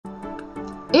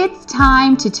It's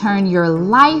time to turn your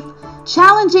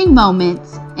life-challenging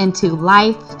moments into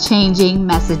life-changing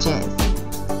messages.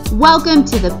 Welcome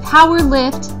to the Power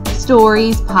Lift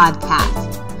Stories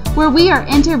podcast, where we are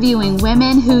interviewing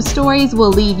women whose stories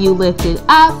will leave you lifted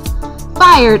up,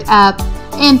 fired up,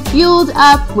 and fueled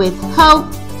up with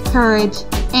hope, courage,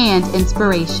 and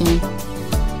inspiration.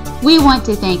 We want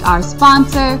to thank our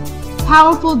sponsor,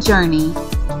 Powerful Journey,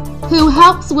 who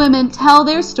helps women tell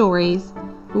their stories,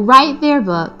 write their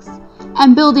books,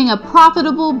 and building a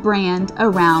profitable brand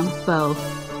around both.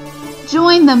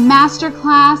 Join the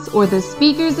masterclass or the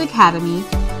Speakers Academy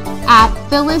at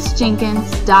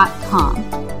phyllisjenkins.com.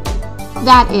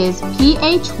 That is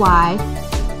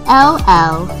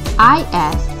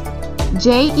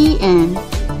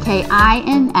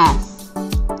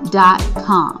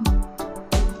PHYLLISJENKINS.com.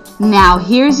 Now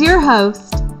here's your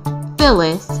host,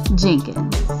 Phyllis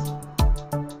Jenkins.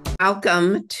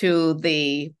 Welcome to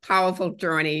the Powerful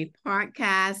Journey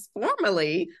podcast,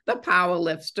 formerly the Power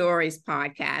Lift Stories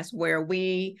podcast, where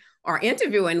we are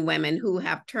interviewing women who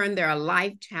have turned their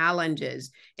life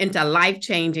challenges into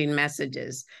life-changing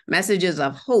messages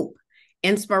of hope,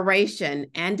 inspiration,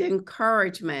 and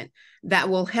encouragement that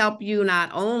will help you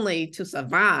not only to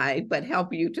survive, but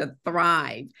help you to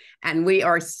thrive. And we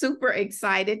are super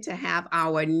excited to have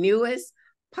our newest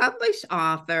published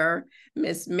author,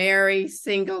 Miss Mary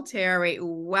Singletary.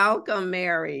 Welcome,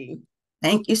 Mary.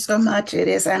 Thank you so much. It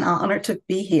is an honor to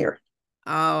be here.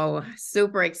 Oh,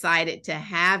 super excited to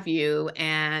have you.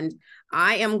 And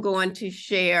I am going to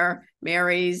share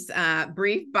Mary's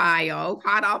brief bio,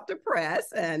 hot off the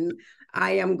press, and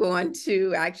I am going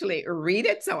to actually read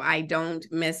it so I don't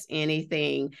miss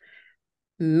anything.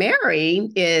 Mary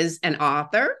is an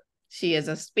author. She is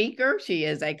a speaker, she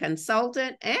is a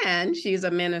consultant, and she's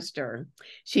a minister.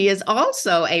 She is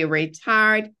also a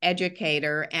retired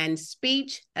educator and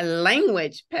speech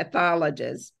language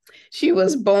pathologist. She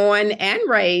was born and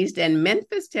raised in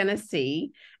Memphis,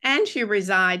 Tennessee, and she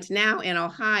resides now in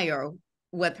Ohio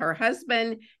with her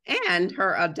husband and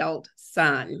her adult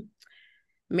son.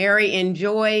 Mary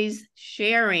enjoys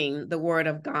sharing the word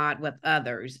of God with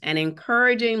others and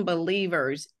encouraging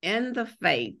believers in the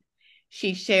faith.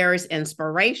 She shares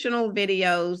inspirational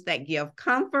videos that give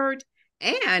comfort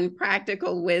and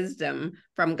practical wisdom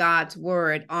from God's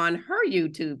word on her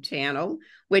YouTube channel,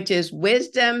 which is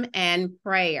Wisdom and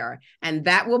Prayer. And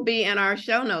that will be in our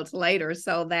show notes later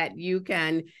so that you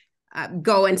can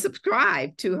go and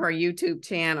subscribe to her YouTube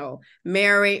channel.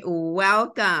 Mary,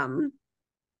 welcome.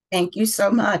 Thank you so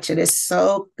much. It is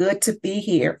so good to be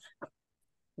here.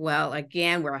 Well,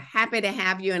 again, we're happy to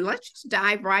have you, and let's just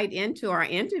dive right into our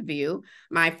interview.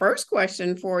 My first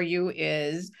question for you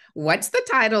is, what's the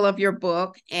title of your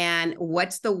book, and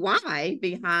what's the why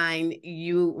behind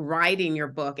you writing your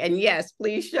book? And yes,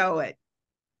 please show it.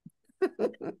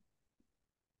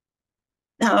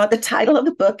 The title of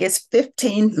the book is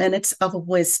 15 Minutes of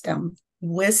Wisdom,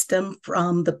 Wisdom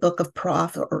from the Book of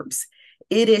Proverbs.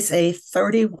 It is a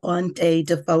 31-day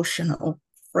devotional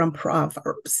from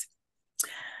Proverbs.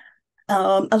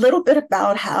 A little bit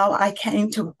about how I came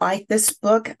to write this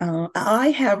book.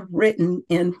 I have written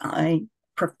in my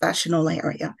professional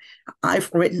area. I've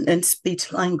written in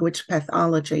speech language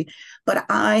pathology, but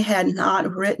I had not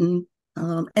written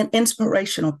an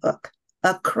inspirational book,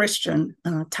 a Christian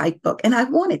type book, and I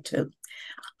wanted to.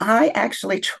 I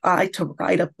actually tried to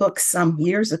write a book some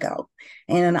years ago,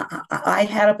 and I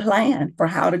had a plan for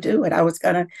how to do it. I was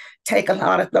going to take a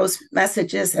lot of those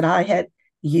messages that I had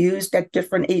used at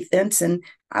different events, and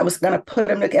I was going to put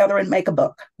them together and make a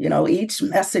book. You know, each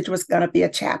message was going to be a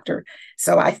chapter.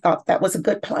 So I thought that was a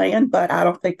good plan, but I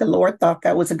don't think the Lord thought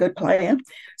that was a good plan.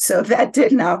 So that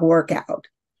did not work out.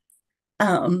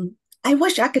 I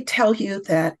wish I could tell you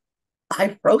that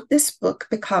I wrote this book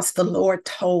because the Lord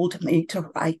told me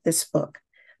to write this book,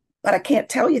 but I can't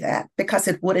tell you that because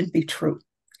it wouldn't be true.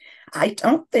 I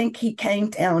don't think he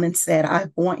came down and said, I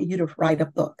want you to write a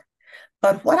book.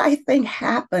 But what I think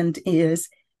happened is,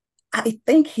 I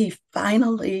think he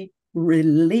finally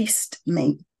released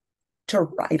me to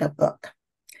write a book.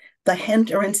 The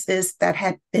hindrances that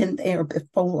had been there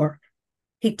before,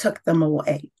 he took them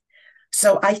away.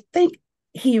 So I think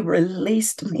he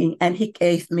released me and he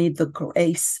gave me the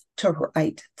grace to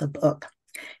write the book.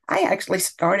 I actually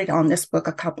started on this book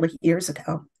a couple of years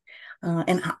ago,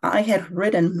 and I had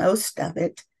written most of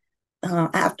it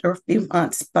after a few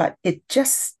months, but it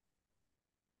just,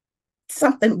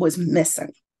 something was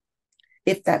missing,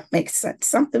 if that makes sense.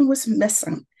 Something was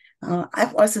missing. I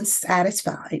wasn't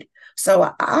satisfied.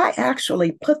 So I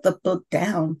actually put the book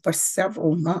down for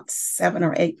several months, 7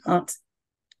 or 8 months,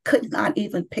 could not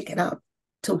even pick it up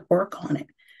to work on it.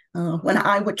 When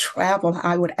I would travel,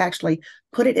 I would actually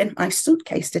put it in my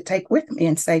suitcase to take with me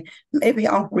and say, maybe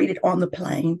I'll read it on the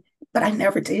plane, but I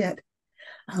never did.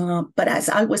 But as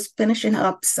I was finishing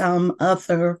up some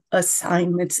other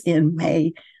assignments in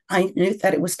May, I knew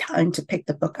that it was time to pick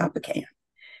the book up again.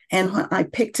 And when I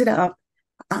picked it up,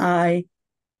 I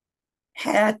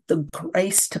had the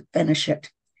grace to finish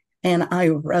it. And I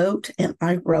wrote and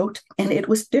I wrote, and it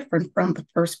was different from the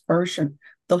first version.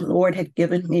 The Lord had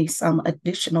given me some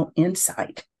additional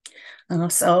insight.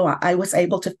 So I was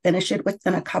able to finish it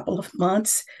within a couple of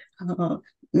months.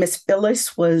 Miss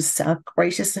Phyllis was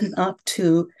gracious enough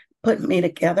to put me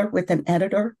together with an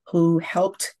editor who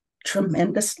helped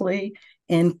tremendously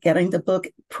in getting the book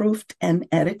proofed and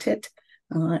edited,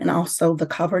 and also the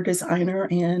cover designer.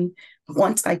 And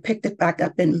once I picked it back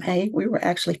up in May, we were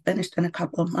actually finished in a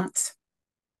couple of months.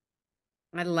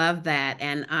 I love that.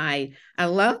 And I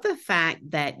love the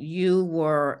fact that you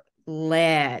were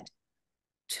led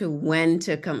to when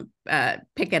to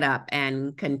pick it up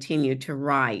and continue to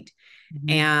write. Mm-hmm.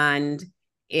 And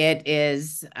it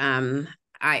is,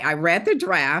 I read the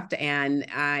draft and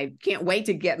I can't wait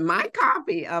to get my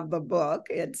copy of the book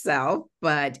itself,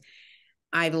 but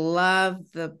I love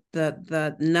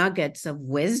the nuggets of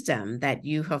wisdom that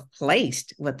you have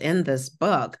placed within this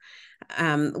book.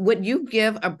 Would you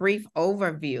give a brief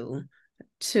overview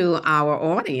to our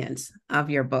audience of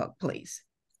your book, please?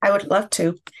 I would love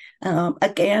to.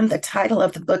 Again, the title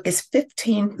of the book is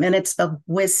 15 Minutes of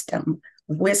Wisdom,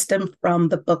 Wisdom from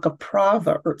the Book of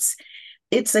Proverbs.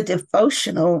 It's a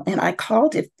devotional, and I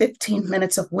called it 15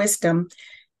 Minutes of Wisdom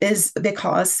is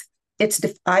because it's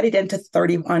divided into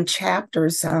 31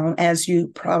 chapters. As you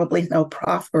probably know,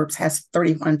 Proverbs has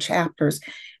 31 chapters,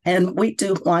 and we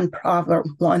do one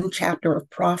chapter of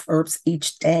Proverbs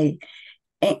each day.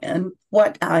 And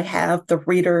what I have the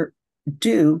reader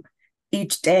do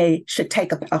each day should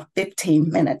take about 15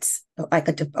 minutes, like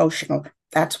a devotional.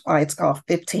 That's why it's called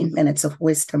 15 Minutes of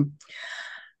Wisdom.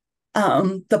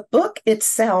 The book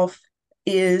itself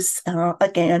is,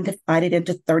 again, divided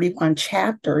into 31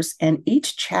 chapters, and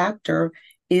each chapter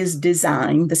is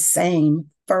designed the same.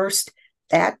 First,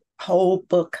 that whole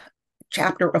book,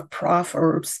 chapter of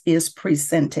Proverbs, is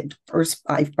presented verse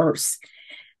by verse.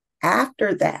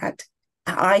 After that,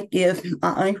 I give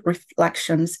my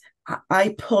reflections.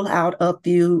 I pull out a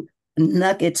few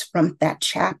nuggets from that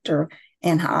chapter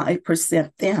and I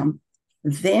present them.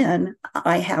 Then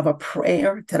I have a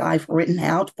prayer that I've written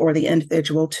out for the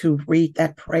individual to read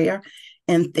that prayer.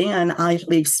 And then I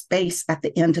leave space at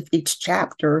the end of each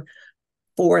chapter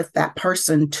for that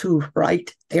person to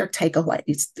write their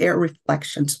takeaways, their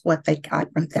reflections, what they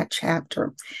got from that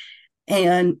chapter.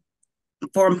 And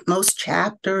for most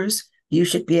chapters, you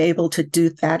should be able to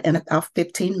do that in about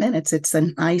 15 minutes. It's a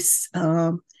nice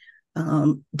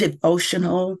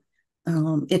devotional.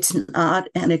 It's not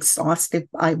an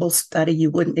exhaustive Bible study. You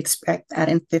wouldn't expect that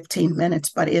in 15 minutes.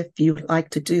 But if you like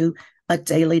to do a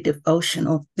daily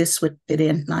devotional, this would fit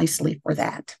in nicely for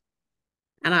that.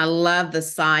 And I love the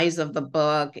size of the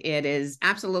book. It is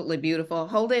absolutely beautiful.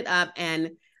 Hold it up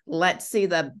and let's see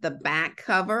the back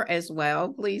cover as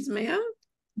well, please, ma'am.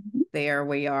 There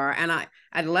we are. And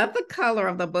I love the color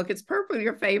of the book. It's purple,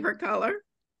 your favorite color?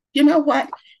 You know what?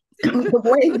 The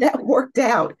way that worked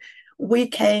out, we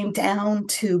came down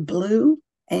to blue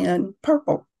and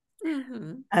purple.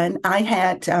 Mm-hmm. And I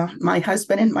had my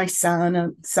husband and my son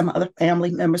and some other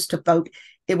family members to vote.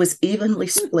 It was evenly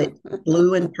split,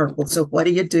 blue and purple. So what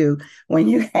do you do when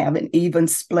you have an even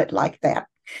split like that?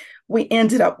 We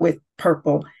ended up with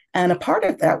purple. And a part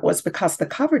of that was because the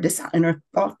cover designer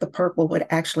thought the purple would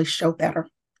actually show better.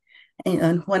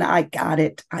 And when I got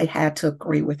it, I had to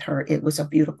agree with her. It was a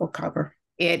beautiful cover.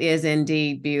 It is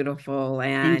indeed beautiful.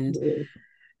 And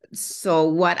so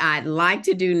what I'd like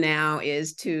to do now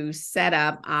is to set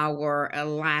up our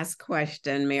last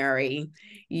question, Mary.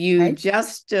 You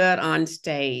just stood on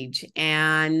stage,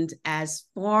 and as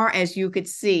far as you could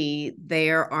see,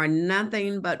 there are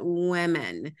nothing but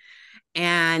women.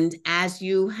 And as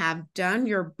you have done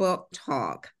your book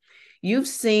talk, you've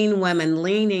seen women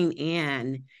leaning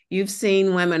in. You've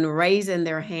seen women raising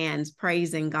their hands,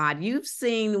 praising God. You've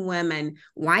seen women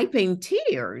wiping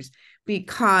tears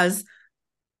because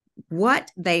what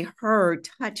they heard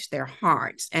touched their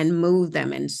hearts and moved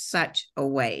them in such a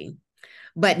way.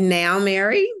 But now,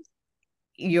 Mary,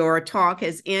 your talk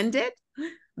has ended.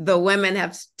 The women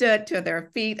have stood to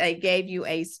their feet. They gave you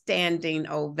a standing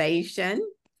ovation.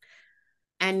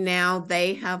 And now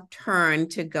they have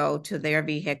turned to go to their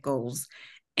vehicles,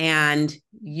 and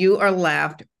you are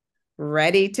left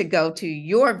ready to go to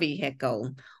your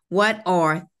vehicle. What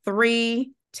are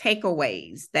 3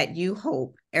 takeaways that you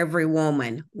hope every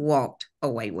woman walked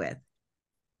away with?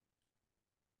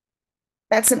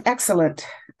 That's an excellent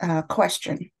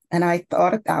question. And I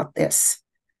thought about this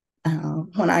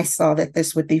when I saw that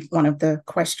this would be one of the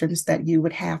questions that you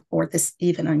would have for this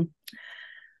evening.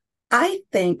 I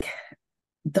think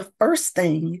the first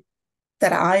thing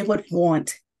that I would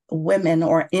want women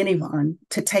or anyone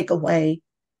to take away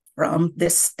from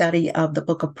this study of the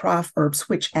book of Proverbs,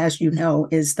 which, as you know,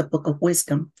 is the book of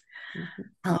wisdom.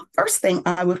 First thing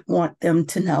I would want them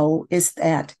to know is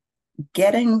that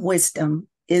getting wisdom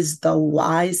is the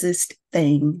wisest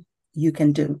thing you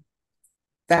can do.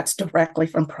 That's directly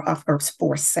from Proverbs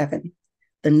 4:7,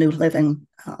 the New Living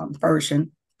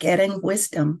Version. Getting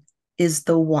wisdom is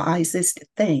the wisest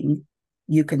thing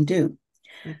you can do.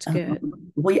 That's good.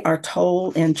 We are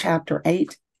told in chapter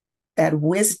 8 that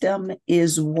wisdom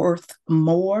is worth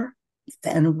more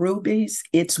than rubies.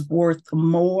 It's worth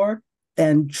more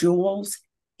than jewels.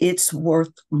 It's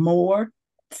worth more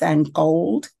than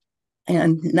gold.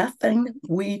 And nothing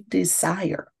we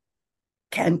desire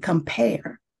can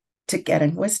compare to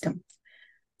getting wisdom.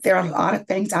 There are a lot of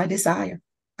things I desire.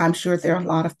 I'm sure there are a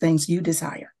lot of things you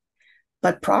desire.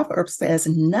 But Proverbs says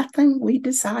nothing we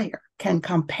desire can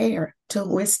compare to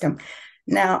wisdom.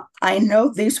 Now, I know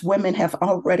these women have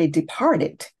already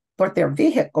departed for their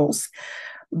vehicles,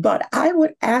 but I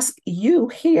would ask you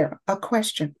here a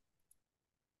question.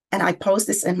 And I pose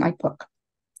this in my book.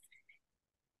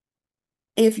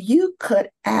 If you could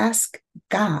ask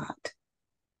God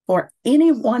for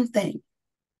any one thing,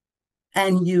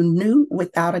 and you knew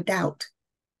without a doubt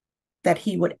that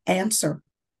he would answer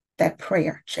that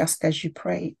prayer just as you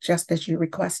prayed, just as you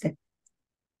requested,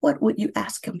 what would you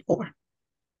ask him for?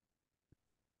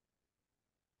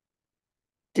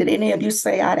 Did any of you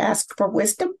say I'd ask for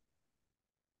wisdom?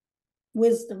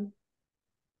 Wisdom.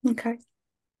 Okay.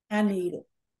 I need it.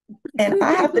 And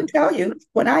I have to tell you,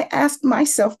 when I ask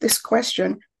myself this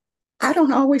question, I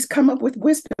don't always come up with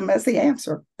wisdom as the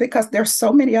answer because there's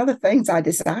so many other things I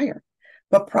desire.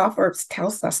 But Proverbs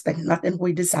tells us that nothing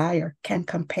we desire can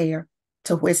compare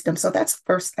to wisdom. So that's the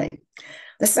first thing.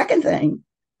 The second thing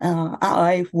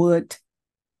I would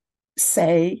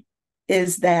say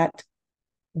is that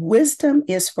wisdom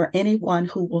is for anyone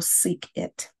who will seek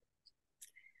it.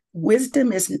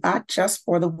 Wisdom is not just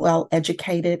for the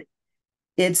well-educated.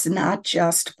 It's not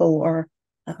just for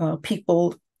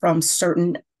people from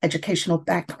certain educational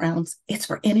backgrounds. It's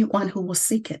for anyone who will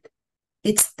seek it.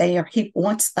 It's there. He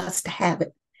wants us to have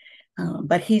it,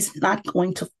 but he's not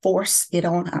going to force it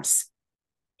on us.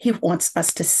 He wants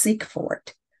us to seek for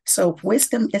it. So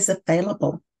wisdom is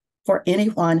available for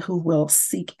anyone who will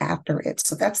seek after it.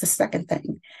 So that's the second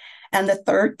thing. And the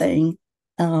third thing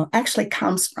actually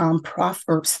comes from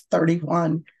Proverbs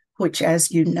 31, which, as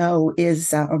you know,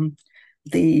 is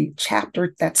the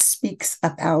chapter that speaks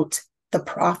about the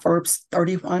Proverbs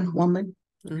 31 woman.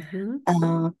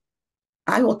 Mm-hmm.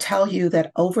 I will tell you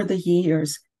that over the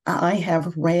years, I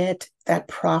have read that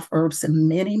Proverbs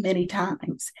many, many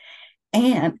times.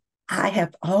 And I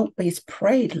have always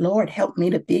prayed, Lord, help me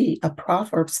to be a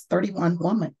Proverbs 31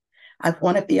 woman. I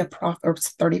want to be a Proverbs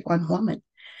 31 woman.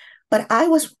 But I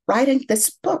was writing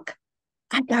this book.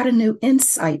 I got a new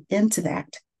insight into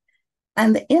that.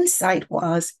 And the insight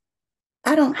was,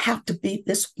 I don't have to be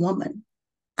this woman.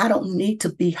 I don't need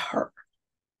to be her.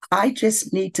 I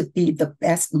just need to be the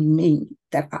best me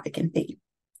that I can be.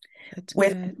 That's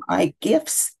with good. My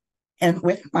gifts and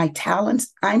with my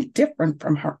talents, I'm different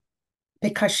from her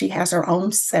because she has her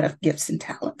own set of gifts and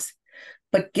talents.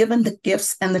 But given the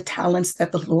gifts and the talents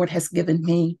that the Lord has given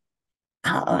me,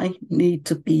 I need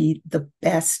to be the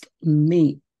best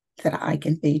me that I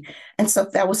can be. And so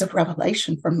that was a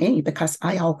revelation for me because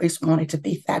I always wanted to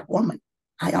be that woman.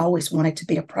 I always wanted to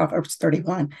be a Proverbs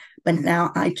 31, but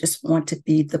now I just want to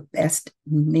be the best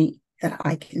me that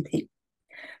I can be.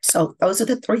 So those are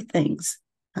the three things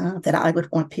that I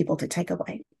would want people to take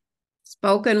away.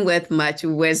 Spoken with much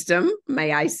wisdom,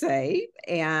 may I say.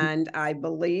 And I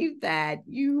believe that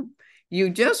you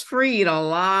just freed a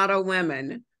lot of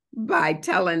women by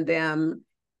telling them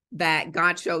that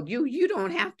God showed you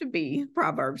don't have to be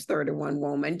Proverbs 31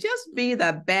 woman. Just be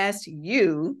the best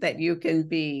you that you can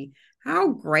be. How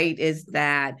great is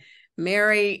that?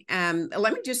 Mary,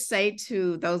 let me just say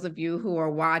to those of you who are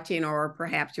watching or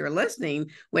perhaps you're listening,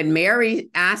 when Mary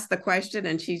asked the question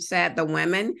and she said the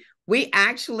women, we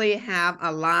actually have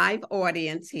a live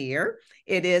audience here.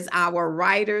 It is our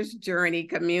Writer's Journey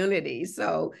community.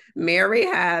 So Mary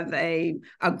has a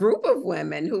group of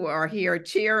women who are here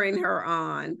cheering her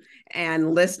on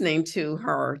and listening to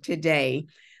her today.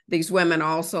 these women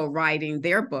also writing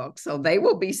their books. So they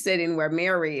will be sitting where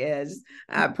Mary is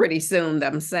pretty soon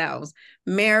themselves.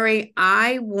 Mary,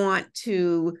 I want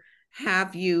to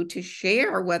have you to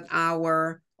share with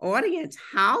our audience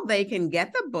how they can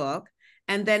get the book,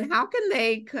 and then how can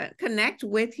they connect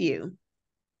with you?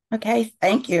 Okay,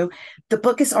 thank you. The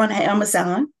book is on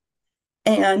Amazon.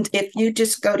 And if you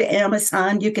just go to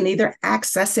Amazon, you can either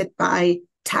access it by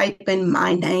typing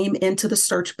my name into the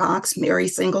search box, Mary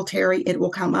Singletary, it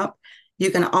will come up.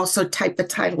 You can also type the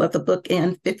title of the book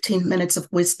in, 15 Minutes of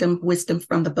Wisdom, Wisdom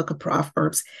from the Book of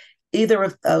Proverbs. Either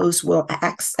of those will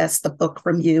access the book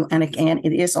from you. And again,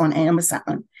 it is on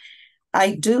Amazon.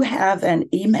 I do have an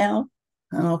email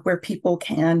where people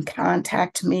can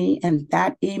contact me, and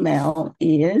that email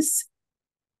is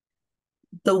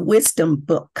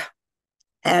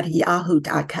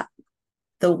thewisdombook@yahoo.com.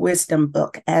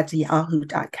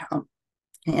 thewisdombook@yahoo.com.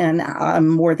 And I'm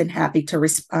more than happy to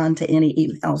respond to any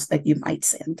emails that you might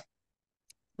send.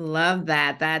 Love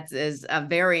that. That is a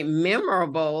very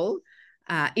memorable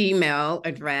email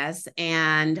address.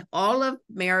 And all of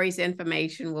Mary's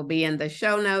information will be in the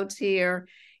show notes here.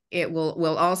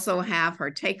 We'll also have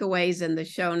her takeaways in the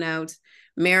show notes.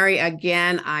 Mary,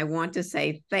 again, I want to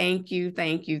say thank you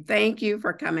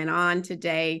for coming on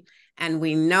today. And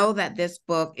we know that this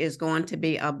book is going to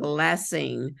be a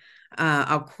blessing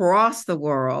across the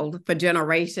world for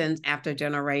generations after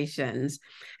generations.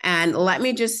 And let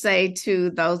me just say to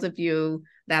those of you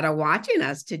that are watching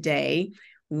us today,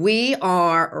 we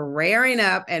are rearing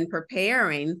up and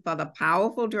preparing for the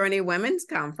Powerful Journey Women's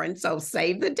Conference. So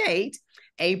save the date,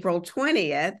 April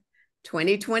 20th,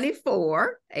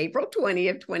 2024, April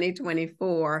 20th,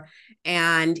 2024.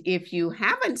 And if you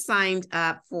haven't signed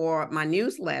up for my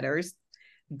newsletters,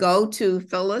 go to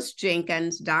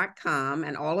phyllisjenkins.com,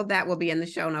 and all of that will be in the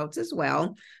show notes as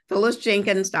well.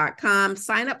 phyllisjenkins.com.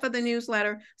 Sign up for the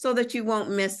newsletter so that you won't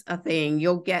miss a thing.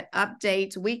 You'll get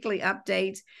updates, weekly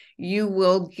updates. You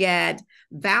will get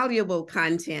valuable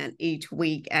content each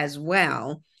week as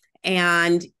well.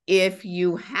 And if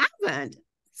you haven't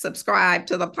subscribed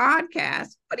to the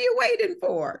podcast, what are you waiting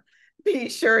for? Be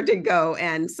sure to go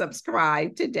and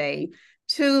subscribe today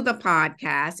to the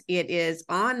podcast. It is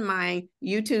on my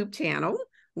YouTube channel,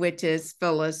 which is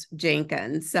Phyllis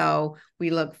Jenkins. So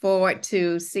we look forward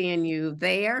to seeing you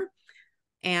there.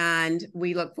 And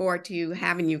we look forward to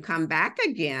having you come back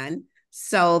again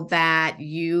so that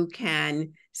you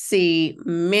can see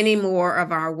many more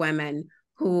of our women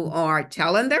who are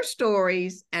telling their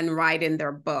stories and writing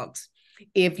their books.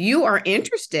 If you are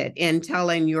interested in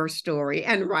telling your story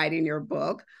and writing your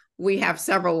book, we have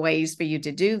several ways for you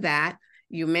to do that.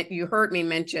 You heard me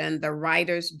mention the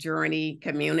Writer's Journey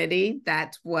community.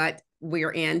 That's what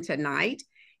we're in tonight.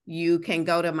 You can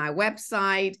go to my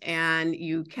website and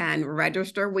you can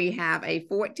register. We have a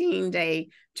 14-day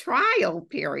trial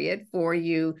period for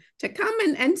you to come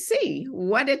and see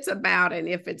what it's about and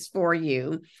if it's for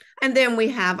you. And then we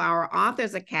have our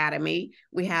Authors Academy.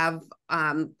 We have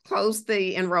closed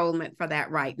the enrollment for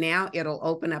that right now. It'll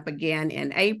open up again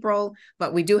in April,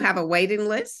 but we do have a waiting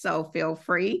list, so feel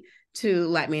free to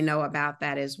let me know about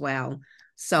that as well.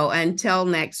 So until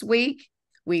next week,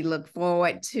 we look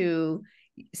forward to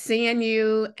seeing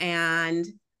you, and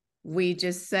we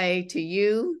just say to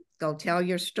you, go tell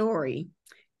your story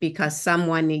because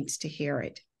someone needs to hear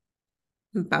it.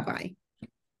 Bye-bye.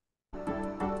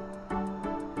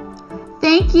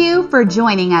 Thank you for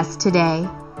joining us today.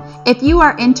 If you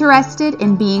are interested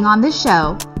in being on the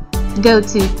show, go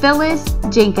to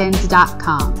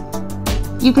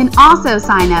phyllisjenkins.com. You can also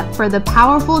sign up for the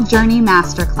Powerful Journey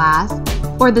Masterclass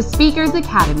or the Speakers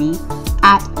Academy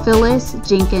at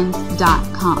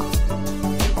phyllisjenkins.com.